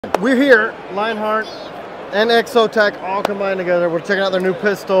we're here, Lionheart and Exotech all combined together. We're checking out their new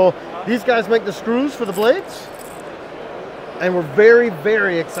pistol. These guys make the screws for the blades, and we're very,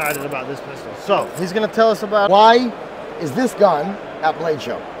 very excited about this pistol. So he's going to tell us about why is this gun at Blade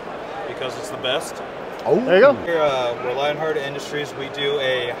Show? Because it's the best. Oh, there you go. Here, we're Lionheart Industries. We do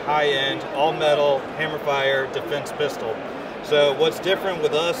a high-end, all-metal, hammer-fire defense pistol. So what's different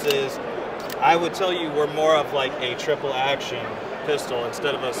with us is, I would tell you we're more of like a triple action pistol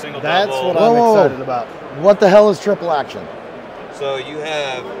instead of a single That's double. what I'm excited about. What the hell is triple action? So you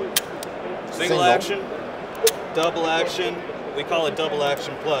have single action, double action. We call it double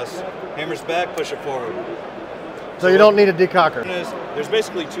action plus. Hammers back, push it forward. So you don't need a decocker. There's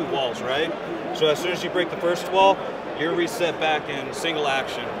basically two walls, right? So as soon as you break the first wall, you're reset back in single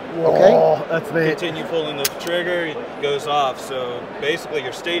action. Okay. Oh, that's neat. Continue pulling the trigger, it goes off. So basically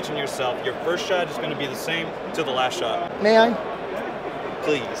you're staging yourself. Your first shot is going to be the same to the last shot. May I?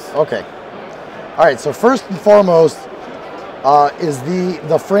 Please. Okay. All right, so first and foremost is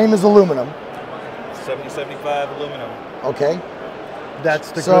the frame is aluminum. 7075 aluminum. Okay.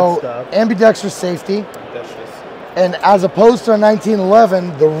 That's the so good stuff. Ambidextrous safety. That's just, And as opposed to a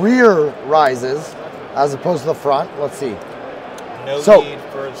 1911, the rear rises as opposed to the front. Let's see. no need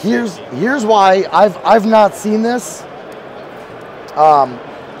for safety. Here's why I've not seen this.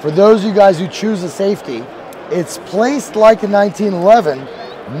 For those of you guys who choose a safety, it's placed like a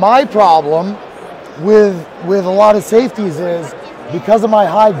 1911. My problem with a lot of safeties is because of my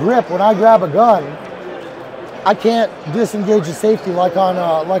high grip, when I grab a gun, I can't disengage the safety like on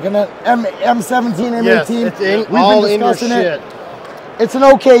like an M17, M18. Yes, it's We've all been in your discussing it. shit. It's an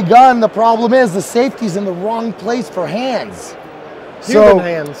okay gun. The problem is the safety's in the wrong place for hands. Human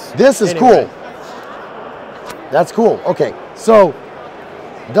hands. This is anyway. cool. That's cool. Okay, so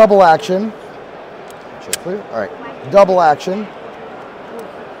double action. Check clear. All right, double action.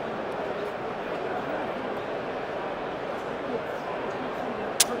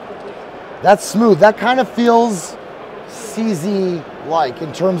 That's smooth. That kind of feels CZ-like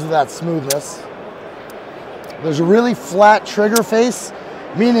in terms of that smoothness. There's a really flat trigger face,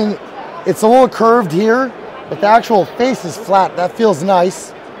 meaning it's a little curved here, but the actual face is flat. That feels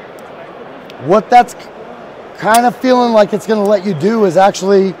nice. What that's kind of feeling like it's going to let you do is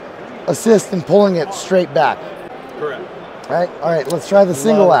actually assist in pulling it straight back. Correct. All right, let's try the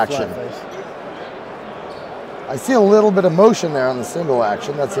single action. I see a little bit of motion there on the single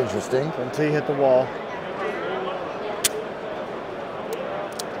action. That's interesting. Until you hit the wall.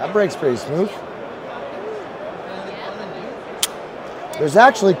 That breaks pretty smooth. There's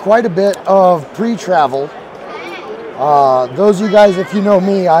actually quite a bit of pre-travel. Those of you guys, if you know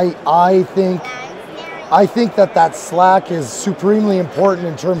me, I think that slack is supremely important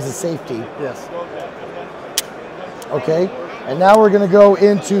in terms of safety. Yes. Okay, and now we're going to go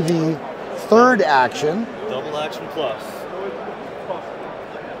into the third action. Double action plus.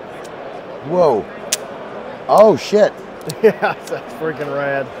 Whoa. Oh shit. Yeah, that's freaking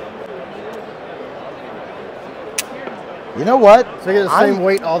rad. You know what? So you get the same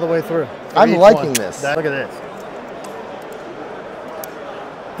weight all the way through. I'm liking this. Look at this.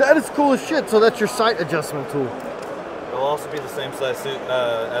 That is cool as shit. So that's your sight adjustment tool. It'll also be the same size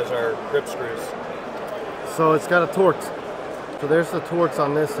as our grip screws. So it's got a Torx. So there's the Torx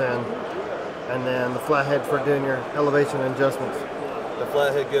on this end, and then the flathead for doing your elevation adjustments. The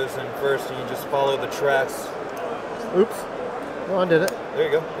flathead goes in first, and you just follow the tracks. Oops. No, I did it. There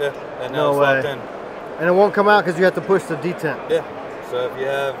you go. Yeah, and now No it's way. locked in. And it won't come out because you have to push the detent. Yeah. So if you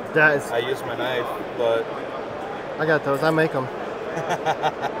have, That is. I use my knife, but I got those. I make them.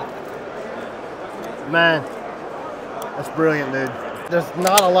 Man, that's brilliant, dude. There's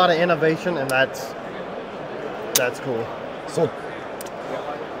not a lot of innovation, and that's cool. So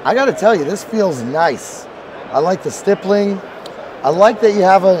I got to tell you, this feels nice. I like the stippling. I like that you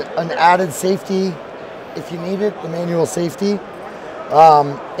have an added safety if you need it, the manual safety.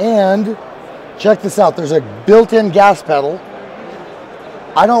 And check this out. There's a built-in gas pedal.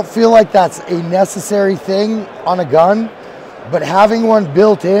 I don't feel like that's a necessary thing on a gun, but having one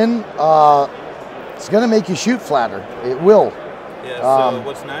built in, it's going to make you shoot flatter. It will. yeah. So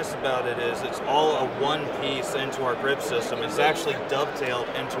what's nice about it is it's all a one piece into our grip system. It's actually dovetailed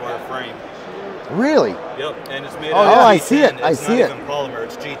into our frame. Really? Yep, and it's made Oh, out of yeah, G10. I see it. I see it. It's not even polymer,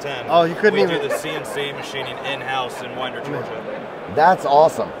 it's G10. Oh, you couldn't we even- do the CNC machining in-house in Winder, Georgia. That's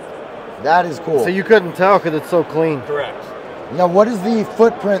awesome. That is cool. So you couldn't tell because it's so clean. Correct. Now, what is the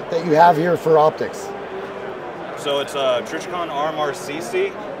footprint that you have here for optics? So it's a Trichcon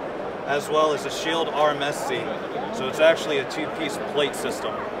RMR-CC as well as a Shield RMSC. So it's actually a two-piece plate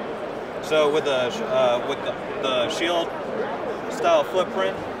system. So with the Shield style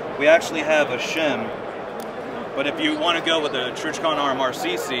footprint, we actually have a shim. But if you want to go with a Trijicon RMR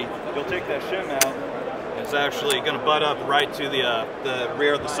CC, you'll take that shim out. It's actually going to butt up right to the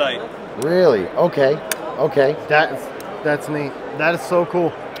rear of the sight. Really? Okay. Okay. That's neat. That is so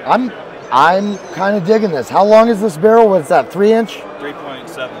cool. I'm kind of digging this. How long is this barrel? What's that? 3-inch?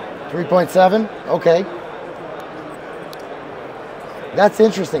 3.7. 3.7? Okay. That's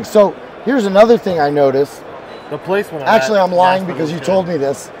interesting. So here's another thing I noticed. The placement. Actually, I'm lying because you told me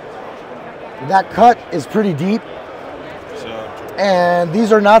this. That cut is pretty deep, and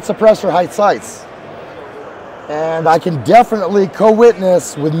these are not suppressor height sights. And I can definitely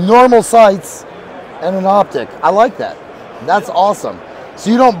co-witness with normal sights and an optic. I like that. That's awesome. So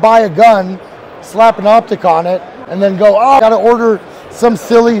you don't buy a gun, slap an optic on it, and then go, oh, I gotta order some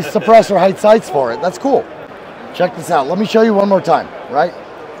silly suppressor height sights for it. That's cool. Check this out. Let me show you one more time, right?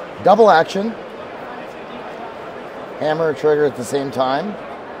 Double action. Hammer and trigger at the same time.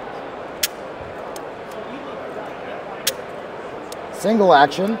 Single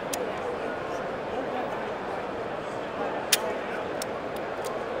action.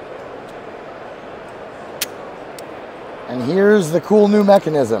 And here's the cool new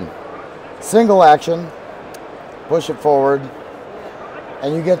mechanism. Single action, push it forward,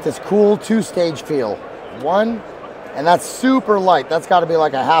 and you get this cool 2-stage feel. One, and that's super light. That's got to be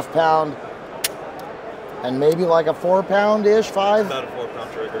like a ½ pound, and maybe like a 4 pound-ish, 5. About a 4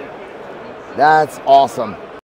 pound trigger. That's awesome.